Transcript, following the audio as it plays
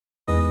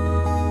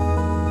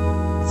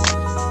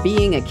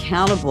being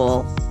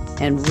accountable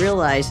and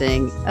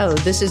realizing, oh,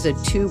 this is a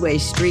two-way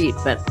street,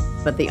 but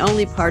the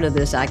only part of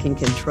this I can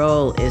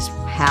control is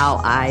how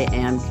I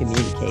am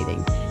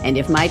communicating. And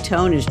if my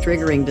tone is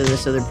triggering to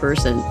this other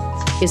person,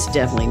 it's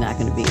definitely not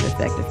going to be an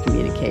effective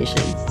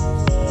communication.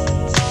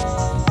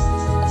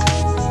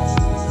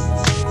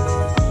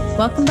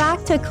 Welcome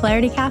back to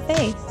Clarity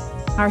Cafe,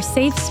 our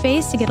safe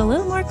space to get a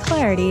little more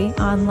clarity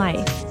on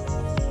life.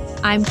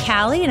 I'm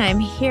Callie, and I'm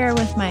here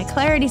with my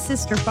Clarity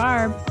sister,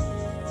 Barb.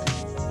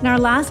 In our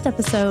last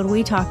episode,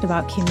 we talked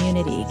about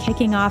community,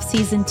 kicking off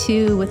season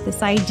 2 with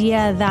this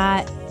idea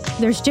that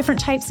there's different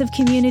types of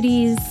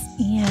communities,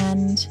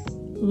 and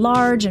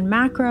large and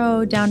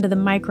macro down to the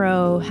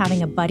micro,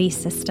 having a buddy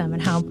system,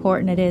 and how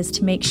important it is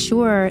to make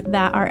sure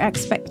that our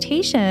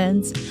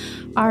expectations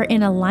are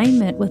in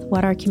alignment with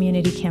what our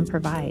community can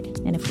provide.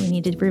 And if we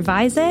need to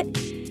revise it,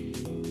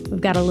 we've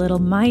got a little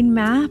mind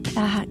map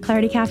at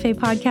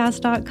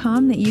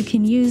claritycafepodcast.com that you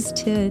can use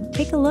to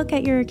take a look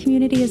at your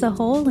community as a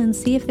whole and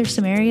see if there's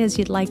some areas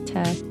you'd like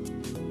to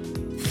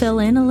fill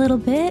in a little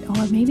bit,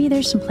 or maybe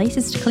there's some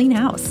places to clean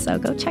house. So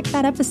go check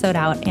that episode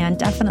out, and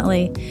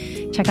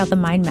definitely check out the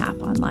mind map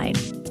online.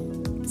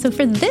 So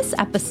for this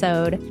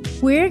episode,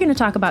 we're going to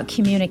talk about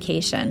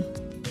communication,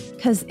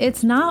 because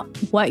it's not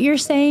what you're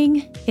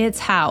saying, it's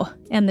how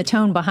and the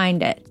tone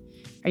behind it.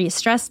 Are you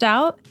stressed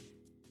out?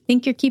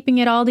 Think you're keeping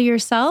it all to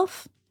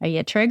yourself? Are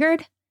you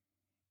triggered?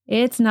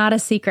 It's not a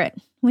secret.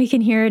 We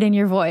can hear it in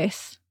your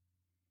voice.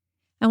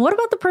 And what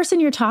about the person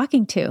you're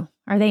talking to?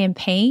 Are they in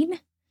pain?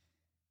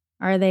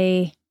 Are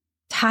they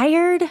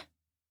tired?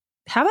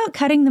 How about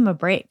cutting them a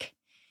break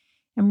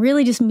and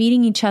really just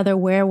meeting each other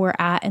where we're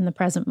at in the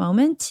present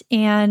moment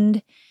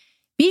and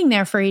being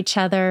there for each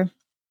other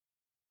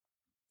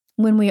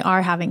when we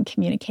are having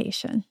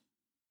communication?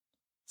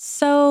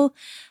 So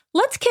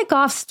let's kick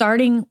off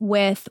starting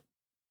with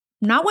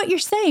not what you're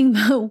saying,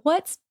 but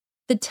what's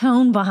the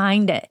tone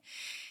behind it,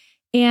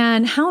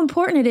 and how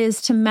important it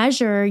is to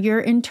measure your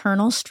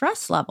internal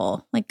stress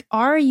level. Like,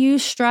 are you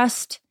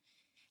stressed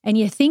and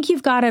you think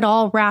you've got it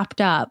all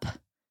wrapped up,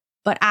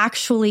 but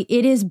actually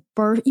it is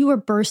you are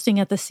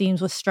bursting at the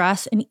seams with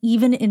stress, and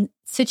even in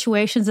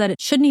situations that it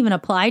shouldn't even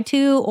apply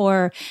to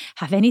or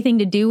have anything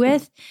to do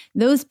with,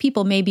 those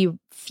people may be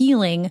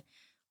feeling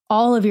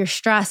all of your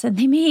stress, and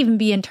they may even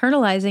be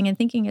internalizing and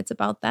thinking it's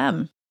about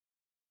them.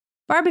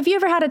 Barb, have you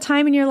ever had a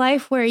time in your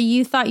life where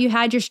you thought you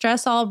had your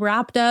stress all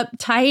wrapped up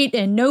tight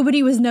and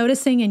nobody was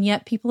noticing, and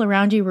yet people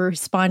around you were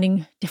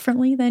responding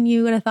differently than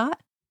you would have thought?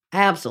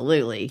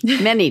 Absolutely.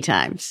 Many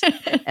times.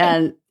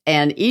 And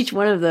each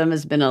one of them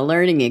has been a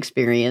learning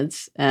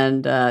experience,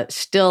 and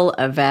still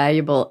a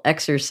valuable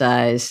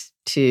exercise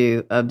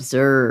to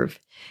observe.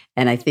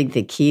 And I think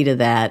the key to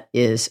that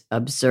is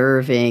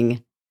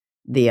observing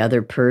the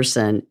other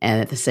person and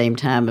at the same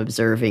time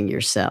observing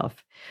yourself.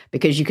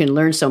 Because you can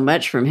learn so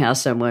much from how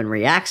someone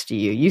reacts to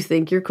you. You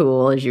think you're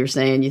cool, as you're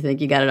saying, you think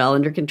you got it all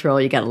under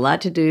control. You got a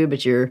lot to do,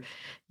 but you're,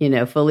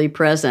 fully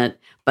present.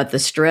 But the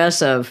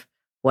stress of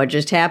what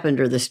just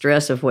happened, or the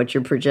stress of what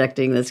you're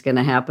projecting that's going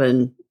to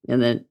happen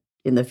in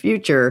the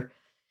future,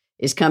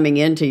 is coming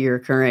into your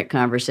current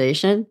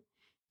conversation.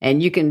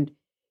 And you can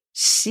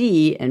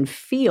see and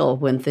feel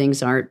when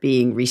things aren't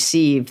being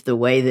received the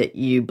way that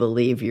you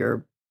believe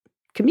you're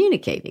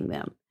communicating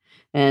them.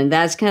 And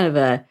that's kind of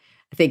I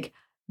think,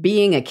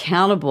 being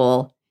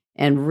accountable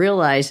and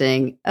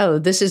realizing, oh,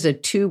 this is a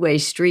two-way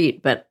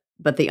street, but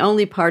the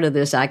only part of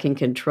this I can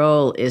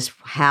control is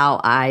how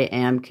I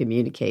am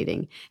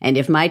communicating. And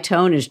if my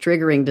tone is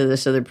triggering to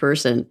this other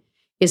person,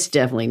 it's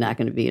definitely not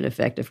going to be an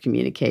effective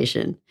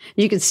communication.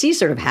 You can see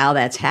sort of how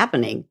that's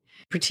happening,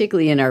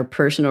 particularly in our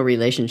personal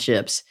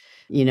relationships,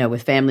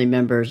 with family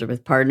members or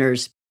with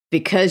partners.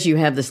 Because you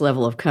have this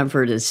level of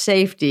comfort and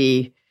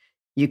safety,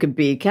 you could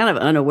be kind of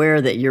unaware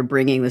that you're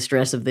bringing the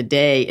stress of the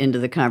day into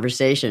the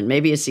conversation.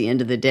 Maybe it's the end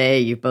of the day.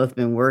 You've both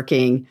been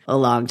working a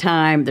long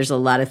time. There's a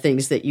lot of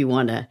things that you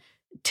want to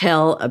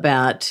tell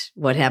about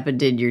what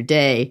happened in your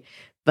day.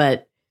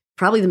 But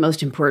probably the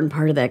most important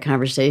part of that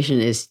conversation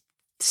is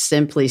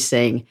simply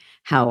saying,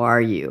 how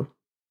are you?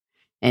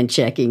 And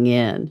checking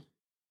in.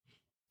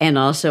 And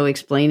also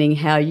explaining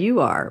how you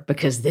are,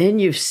 because then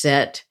you've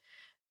set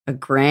a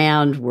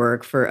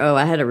groundwork for,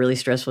 I had a really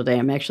stressful day.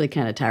 I'm actually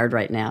kind of tired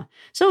right now.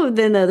 So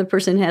then the other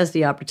person has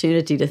the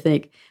opportunity to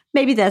think,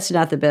 maybe that's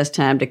not the best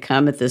time to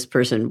come at this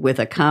person with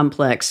a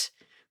complex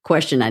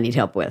question I need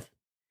help with.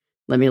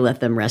 Let me let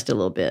them rest a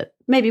little bit.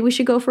 Maybe we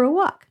should go for a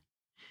walk.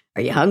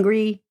 Are you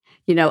hungry?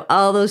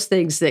 All those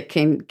things that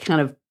can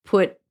kind of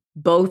put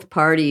both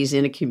parties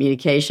in a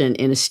communication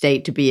in a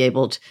state to be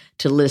able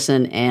to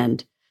listen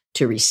and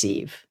to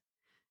receive.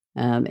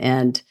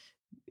 And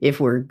if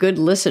we're good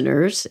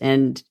listeners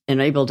and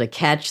able to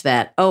catch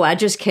that, I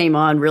just came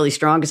on really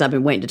strong because I've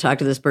been waiting to talk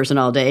to this person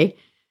all day.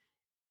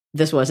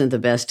 This wasn't the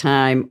best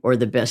time or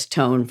the best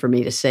tone for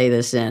me to say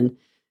this in.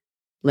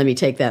 Let me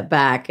take that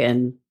back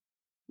and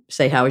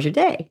say, how was your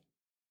day?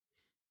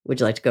 Would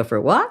you like to go for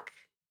a walk?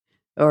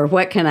 Or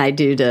what can I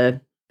do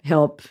to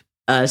help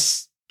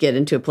us get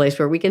into a place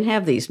where we can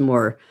have these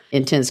more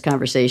intense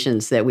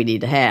conversations that we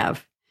need to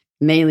have.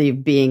 Mainly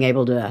being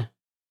able to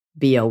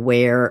be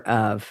aware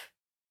of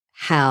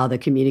how the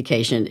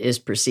communication is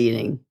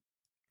proceeding,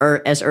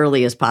 or as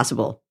early as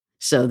possible,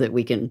 so that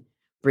we can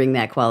bring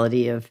that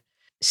quality of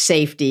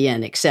safety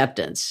and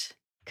acceptance.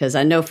 Because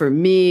I know for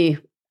me,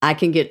 I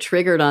can get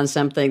triggered on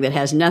something that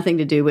has nothing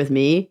to do with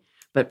me,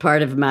 but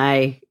part of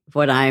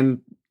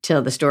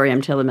the story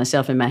I'm telling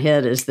myself in my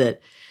head is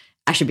that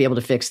I should be able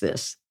to fix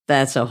this.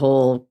 That's a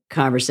whole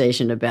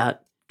conversation about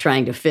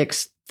trying to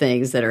fix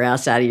things that are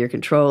outside of your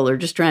control, or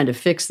just trying to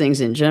fix things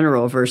in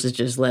general versus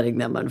just letting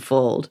them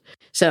unfold.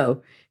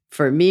 So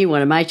for me,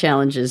 one of my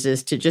challenges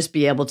is to just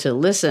be able to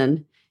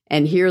listen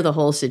and hear the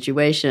whole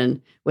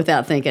situation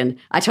without thinking,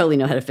 I totally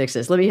know how to fix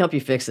this. Let me help you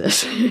fix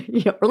this.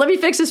 Or let me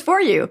fix this for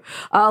you.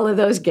 All of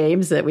those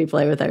games that we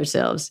play with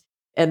ourselves.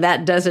 And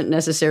that doesn't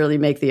necessarily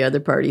make the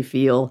other party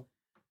feel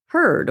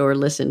heard or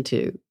listened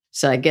to.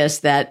 So I guess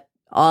that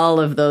all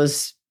of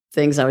those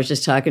things I was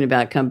just talking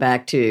about come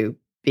back to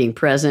being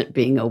present,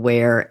 being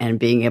aware, and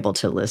being able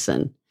to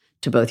listen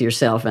to both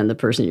yourself and the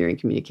person you're in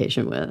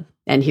communication with,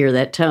 and hear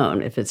that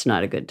tone if it's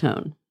not a good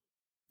tone.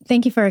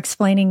 Thank you for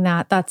explaining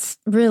that. That's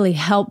really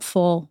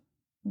helpful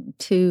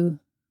to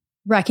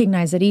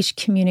recognize that each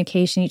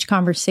communication, each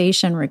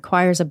conversation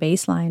requires a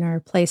baseline or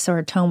a place or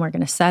a tone we're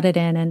going to set it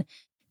in. And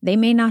they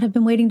may not have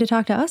been waiting to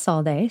talk to us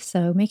all day.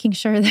 So making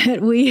sure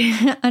that we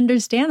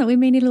understand that we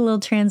may need a little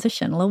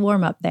transition, a little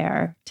warm up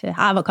there to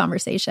have a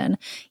conversation,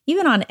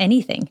 even on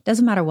anything.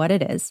 Doesn't matter what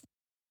it is.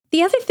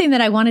 The other thing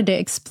that I wanted to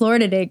explore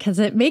today, because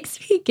it makes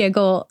me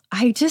giggle,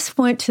 I just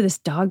went to this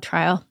dog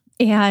trial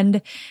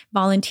and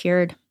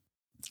volunteered.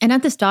 And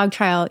at this dog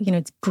trial,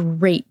 it's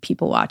great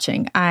people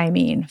watching. I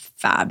mean,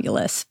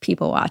 fabulous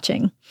people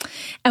watching.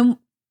 And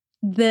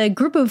the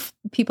group of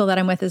people that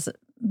I'm with is a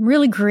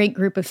really great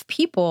group of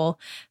people,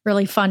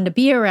 really fun to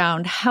be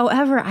around.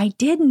 However, I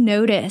did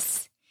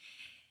notice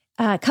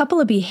a couple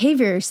of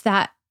behaviors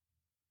that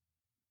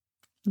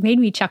made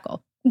me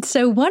chuckle.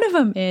 So one of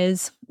them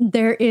is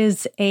there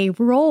is a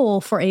role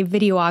for a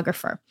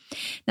videographer.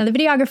 Now, the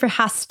videographer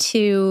has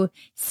to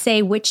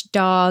say which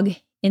dog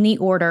in the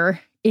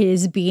order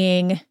is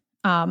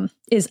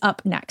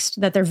up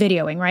next that they're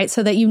videoing, right?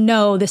 So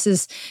that this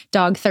is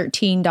dog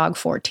 13, dog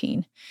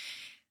 14.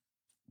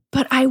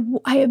 But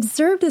I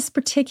observed this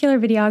particular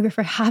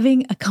videographer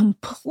having a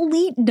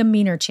complete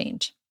demeanor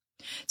change.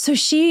 So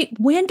she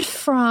went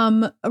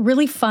from a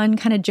really fun,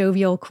 kind of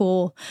jovial,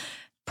 cool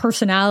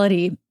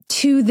personality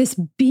to this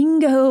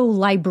bingo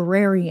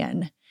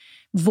librarian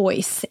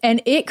voice.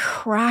 And it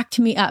cracked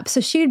me up.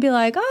 So she would be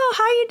like, oh,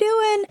 how you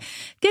doing?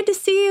 Good to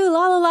see you.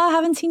 La, la, la.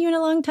 Haven't seen you in a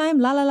long time.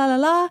 La, la, la, la,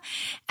 la.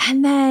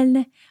 And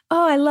then,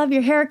 oh, I love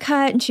your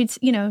haircut. And she'd,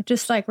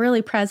 just like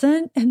really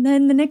present. And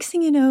then the next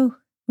thing you know,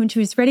 when she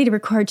was ready to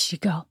record,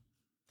 she'd go,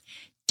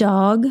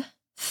 dog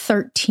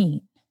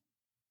 13.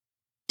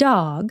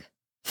 Dog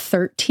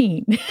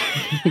 13.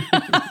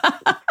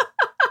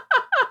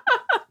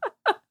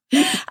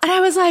 And I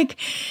was like,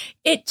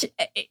 it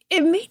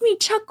made me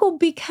chuckle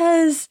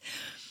because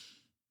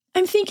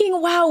I'm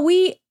thinking, wow,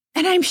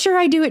 and I'm sure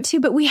I do it too,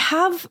 but we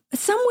have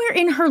somewhere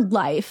in her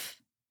life,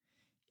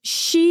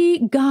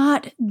 she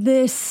got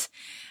this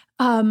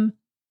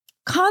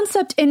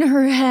concept in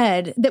her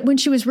head that when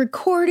she was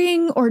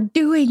recording or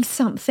doing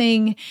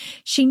something,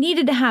 she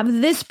needed to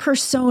have this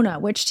persona,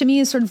 which to me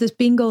is sort of this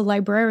bingo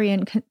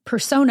librarian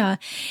persona.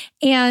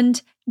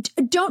 And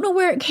don't know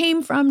where it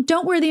came from.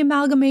 Don't know where the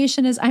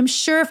amalgamation is. I'm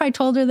sure if I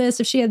told her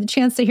this, if she had the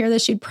chance to hear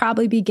this, she'd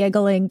probably be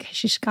giggling.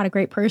 She's got a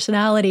great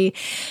personality.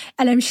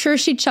 And I'm sure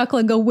she'd chuckle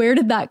and go, where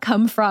did that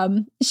come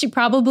from? She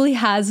probably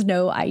has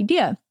no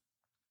idea.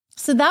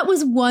 So that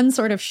was one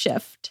sort of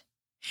shift.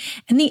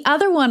 And the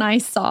other one I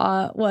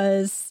saw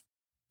was,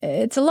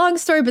 it's a long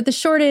story, but the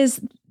short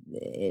is,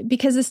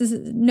 because this is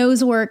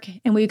nose work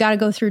and we've got to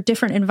go through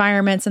different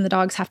environments and the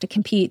dogs have to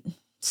compete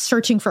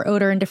searching for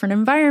odor in different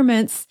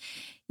environments,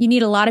 you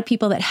need a lot of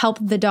people that help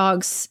the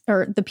dogs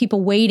or the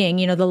people waiting,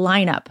 the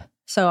lineup.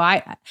 So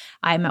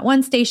I'm at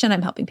one station,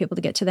 I'm helping people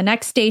to get to the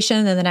next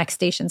station, and the next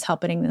station's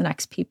helping the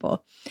next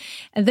people.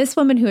 And this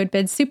woman who had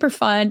been super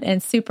fun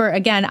and super,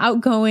 again,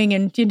 outgoing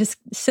and just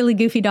silly,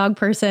 goofy dog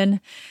person,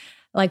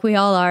 like we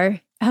all are,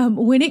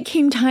 when it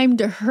came time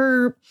to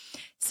her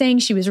saying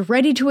she was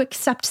ready to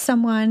accept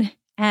someone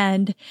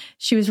and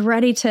she was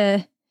ready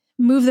to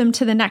move them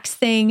to the next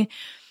thing.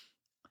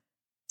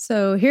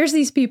 So here's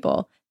these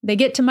people. They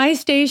get to my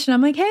station.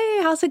 I'm like, hey,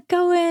 how's it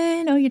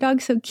going? Oh, your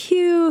dog's so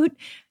cute.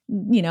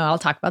 I'll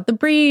talk about the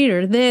breed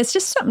or this,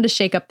 just something to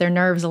shake up their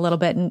nerves a little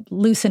bit and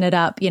loosen it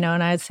up, and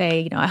I'd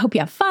say, I hope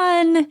you have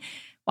fun.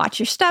 Watch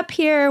your step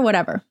here,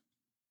 whatever.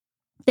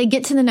 They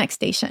get to the next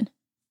station.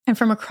 And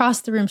from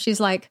across the room, she's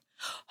like,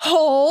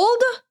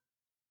 hold,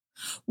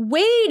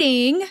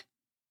 waiting,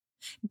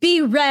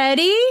 be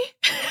ready.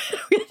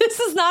 This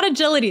is not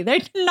agility.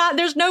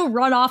 There's no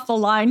run off the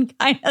line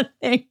kind of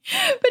thing.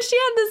 But she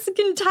had this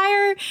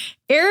entire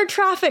air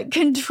traffic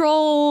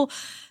control,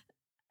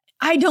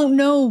 I don't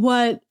know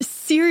what,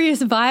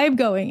 serious vibe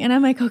going. And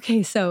I'm like,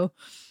 okay, so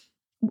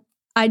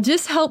I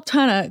just helped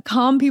kind of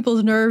calm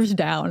people's nerves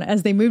down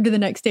as they move to the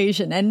next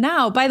station. And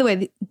now, by the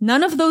way,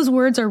 none of those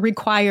words are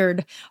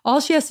required. All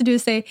she has to do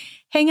is say,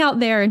 hang out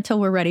there until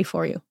we're ready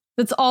for you.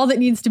 That's all that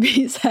needs to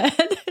be said.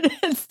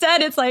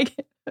 Instead, it's like,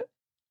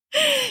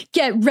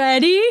 get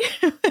ready.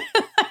 And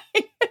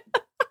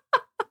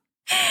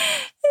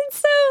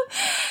so,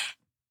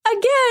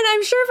 again,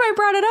 I'm sure if I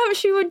brought it up,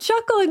 she would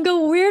chuckle and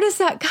go, where does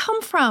that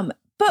come from?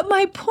 But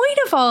my point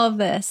of all of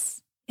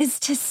this is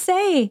to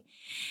say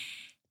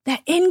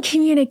that in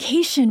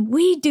communication,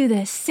 we do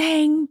the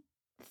same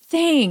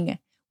thing.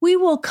 We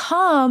will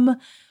come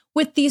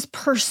with these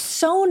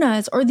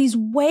personas or these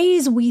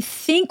ways we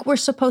think we're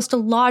supposed to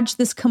lodge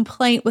this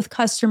complaint with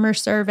customer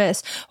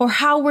service, or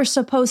how we're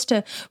supposed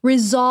to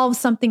resolve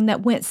something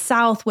that went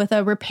south with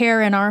a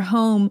repair in our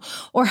home,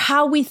 or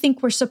how we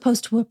think we're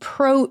supposed to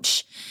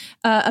approach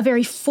a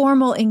very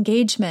formal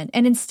engagement.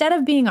 And instead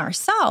of being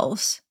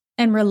ourselves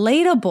and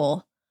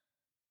relatable,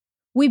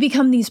 we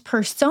become these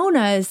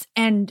personas,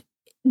 and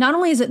not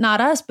only is it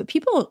not us, but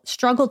people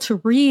struggle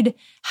to read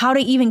how to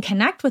even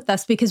connect with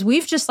us because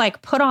we've just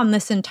like put on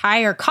this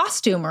entire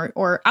costume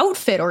or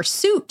outfit or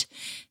suit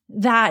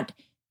that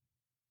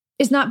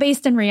is not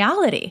based in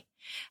reality.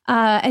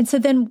 And so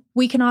then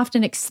we can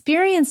often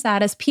experience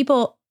that as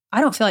people.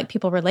 I don't feel like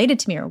people related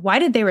to me, or why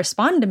did they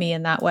respond to me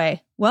in that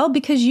way? Well,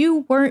 because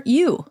you weren't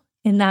you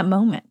in that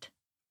moment.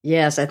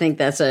 Yes, I think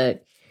that's a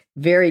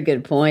very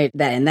good point.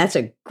 And that's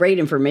a great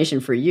information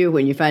for you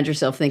when you find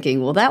yourself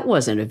thinking, well, that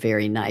wasn't a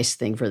very nice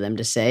thing for them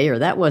to say, or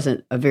that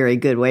wasn't a very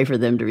good way for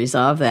them to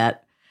resolve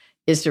that,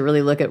 is to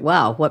really look at,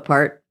 wow, what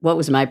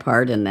was my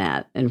part in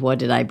that? And what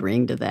did I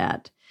bring to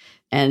that?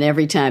 And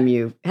every time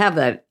you have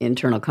that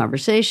internal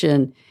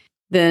conversation,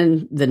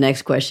 then the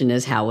next question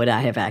is, how would I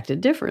have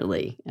acted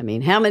differently? I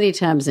mean, how many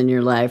times in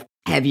your life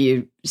have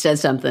you said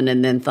something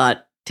and then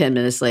thought 10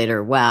 minutes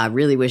later, wow, I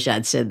really wish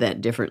I'd said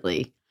that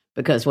differently?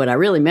 Because what I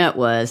really meant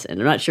was, and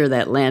I'm not sure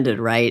that landed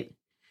right,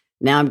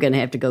 now I'm going to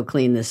have to go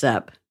clean this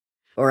up.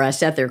 Or I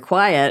sat there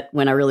quiet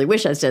when I really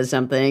wish I said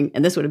something,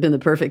 and this would have been the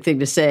perfect thing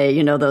to say.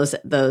 You know,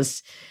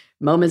 those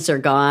moments are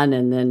gone,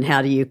 and then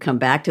how do you come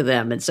back to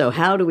them? And so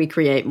how do we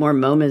create more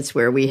moments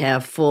where we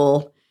have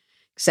full,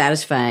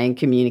 satisfying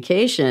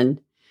communication,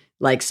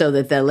 like so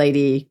that the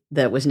lady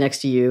that was next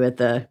to you at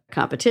the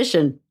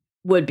competition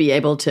would be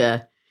able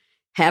to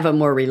have a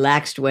more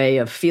relaxed way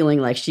of feeling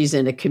like she's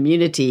in a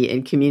community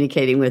and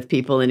communicating with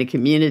people in a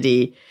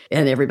community,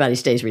 and everybody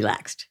stays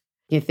relaxed.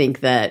 You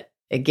think that,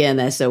 again,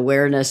 that's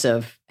awareness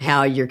of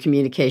how your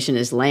communication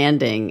is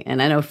landing.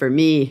 And I know for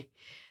me,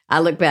 when I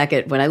look back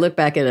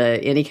at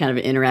any kind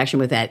of interaction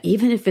with that,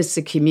 even if it's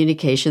the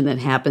communication that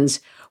happens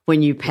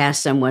when you pass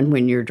someone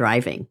when you're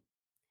driving,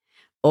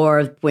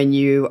 or when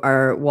you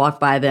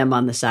walk by them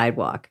on the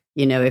sidewalk.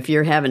 You know, if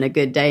you're having a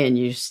good day and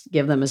you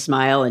give them a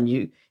smile and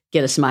you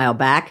get a smile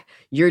back,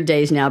 your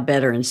day's now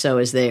better and so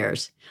is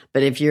theirs.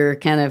 But if you're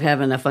kind of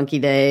having a funky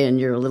day and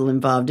you're a little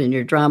involved in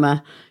your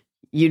drama,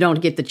 you don't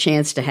get the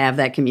chance to have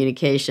that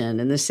communication.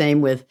 And the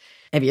same with,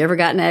 have you ever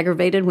gotten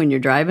aggravated when you're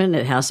driving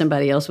at how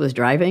somebody else was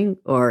driving,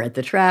 or at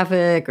the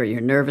traffic, or you're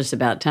nervous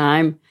about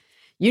time?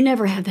 You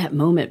never have that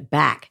moment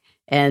back.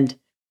 And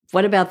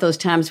what about those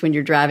times when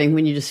you're driving,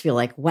 when you just feel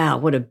like, wow,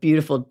 what a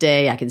beautiful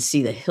day. I can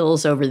see the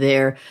hills over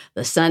there.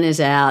 The sun is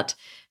out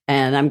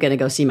and I'm going to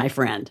go see my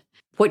friend.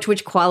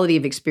 Which quality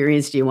of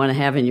experience do you want to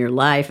have in your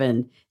life?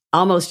 And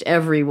almost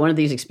every one of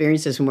these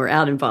experiences when we're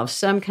out involves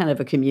some kind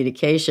of a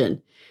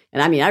communication.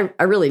 And I mean,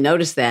 I really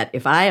notice that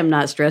if I am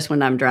not stressed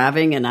when I'm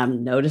driving and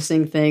I'm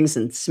noticing things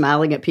and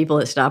smiling at people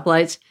at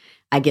stoplights,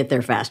 I get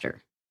there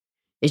faster.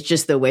 It's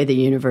just the way the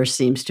universe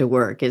seems to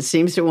work. It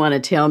seems to want to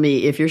tell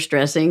me if you're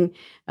stressing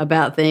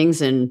about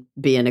things and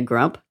being a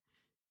grump,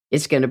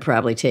 it's going to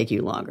probably take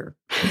you longer.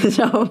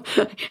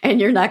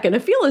 And you're not going to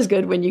feel as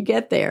good when you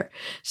get there.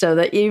 So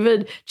that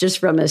even just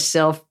from a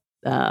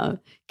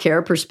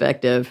self-care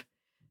perspective,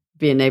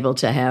 being able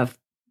to have,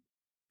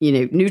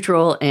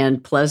 neutral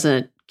and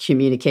pleasant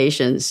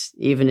communications,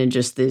 even in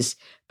just these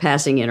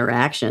passing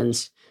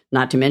interactions,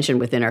 not to mention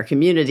within our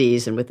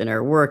communities and within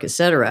our work, et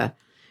cetera,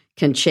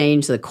 can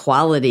change the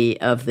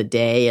quality of the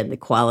day and the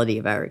quality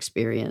of our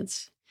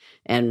experience.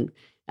 And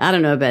I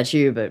don't know about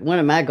you, but one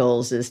of my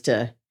goals is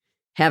to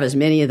have as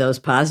many of those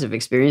positive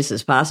experiences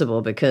as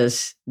possible,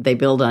 because they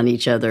build on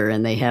each other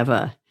and they have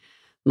a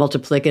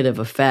multiplicative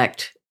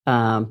effect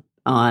on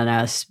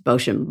us,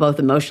 both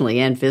emotionally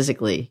and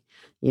physically.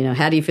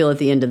 How do you feel at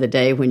the end of the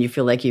day when you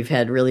feel like you've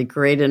had really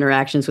great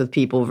interactions with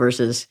people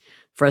versus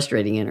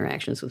frustrating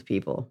interactions with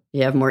people?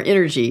 You have more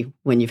energy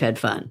when you've had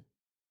fun.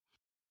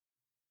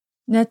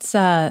 That's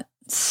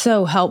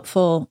so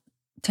helpful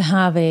to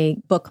have a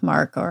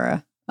bookmark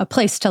or a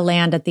place to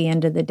land at the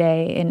end of the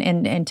day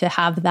and to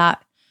have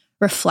that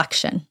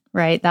reflection,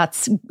 right?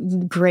 That's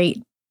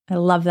great. I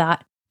love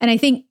that. And I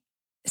think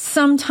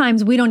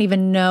sometimes we don't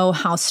even know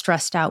how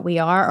stressed out we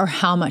are or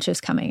how much is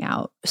coming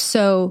out.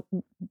 So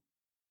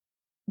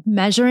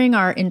measuring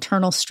our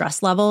internal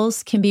stress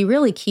levels can be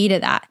really key to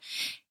that.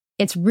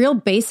 It's real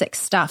basic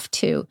stuff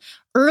too.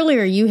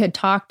 Earlier, you had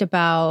talked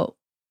about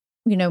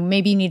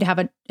maybe you need to have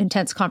an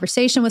intense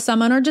conversation with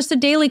someone or just a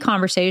daily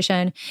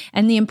conversation,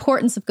 and the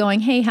importance of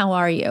going, hey, how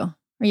are you?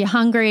 Are you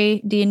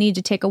hungry? Do you need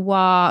to take a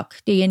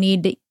walk? Do you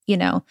need to,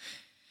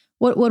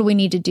 what do we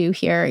need to do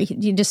here?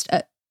 You just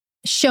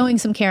showing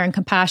some care and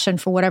compassion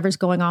for whatever's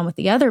going on with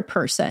the other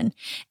person.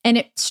 And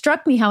it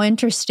struck me how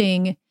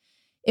interesting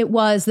it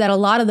was that a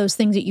lot of those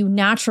things that you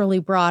naturally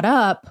brought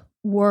up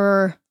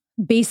were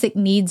basic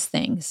needs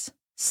things: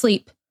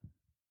 sleep,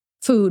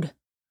 food,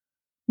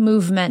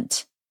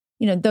 movement,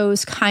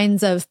 those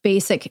kinds of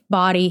basic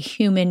body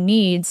human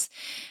needs,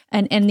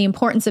 and the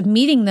importance of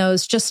meeting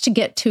those just to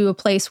get to a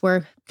place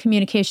where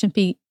communication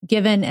be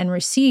given and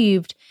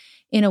received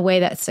in a way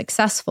that's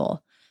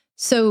successful.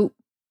 So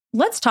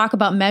let's talk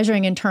about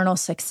measuring internal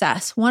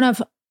success.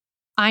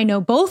 I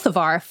know both of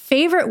our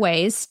favorite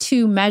ways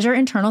to measure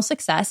internal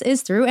success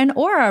is through an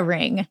Oura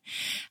Ring.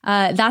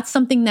 That's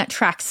something that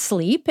tracks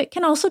sleep. It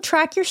can also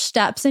track your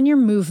steps and your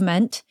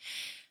movement.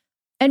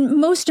 And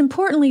most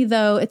importantly,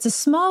 though, it's a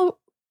small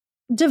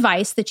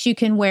device that you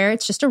can wear.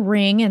 It's just a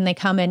ring, and they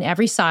come in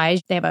every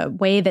size. They have a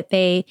way that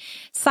they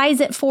size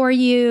it for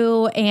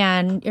you,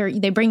 or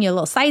they bring you a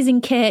little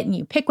sizing kit, and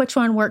you pick which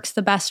one works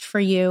the best for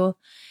you.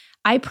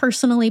 I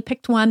personally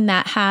picked one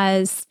that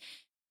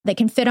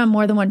can fit on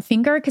more than one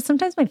finger, because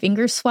sometimes my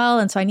fingers swell,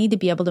 and so I need to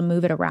be able to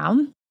move it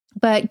around.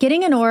 But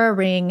getting an Oura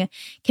Ring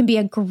can be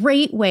a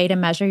great way to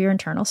measure your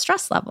internal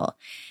stress level.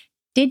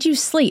 Did you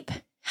sleep?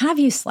 Have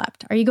you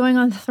slept? Are you going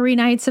on 3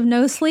 nights of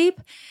no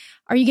sleep?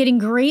 Are you getting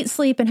great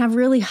sleep and have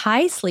really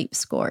high sleep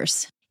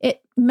scores?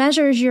 It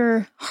measures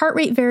your heart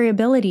rate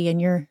variability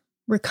and your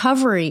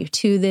recovery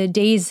to the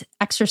day's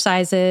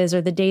exercises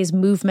or the day's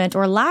movement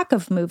or lack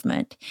of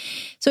movement.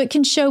 So it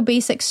can show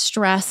basic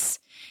stress.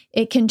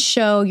 It can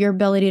show your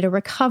ability to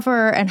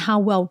recover and how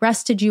well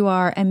rested you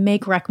are, and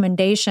make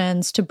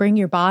recommendations to bring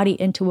your body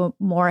into a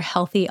more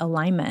healthy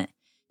alignment.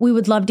 We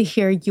would love to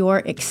hear your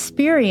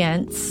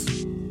experience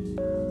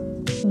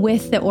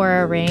with the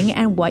Oura Ring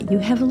and what you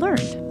have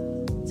learned.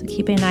 So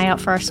keep an eye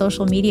out for our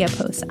social media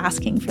posts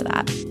asking for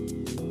that.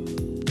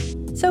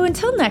 So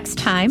until next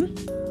time,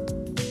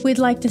 we'd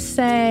like to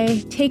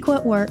say, take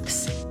what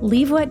works,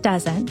 leave what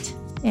doesn't,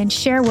 and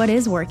share what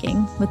is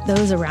working with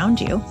those around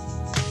you.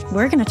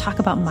 We're going to talk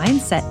about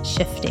mindset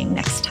shifting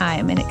next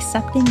time and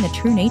accepting the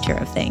true nature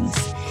of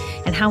things,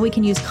 and how we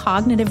can use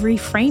cognitive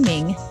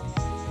reframing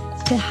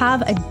to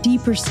have a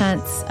deeper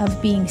sense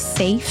of being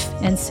safe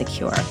and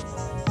secure,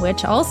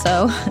 which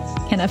also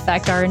can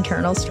affect our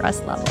internal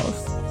stress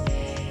levels.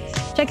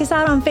 Check us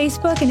out on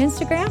Facebook and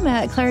Instagram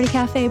at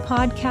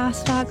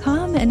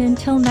claritycafepodcast.com. And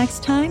until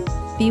next time,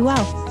 be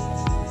well.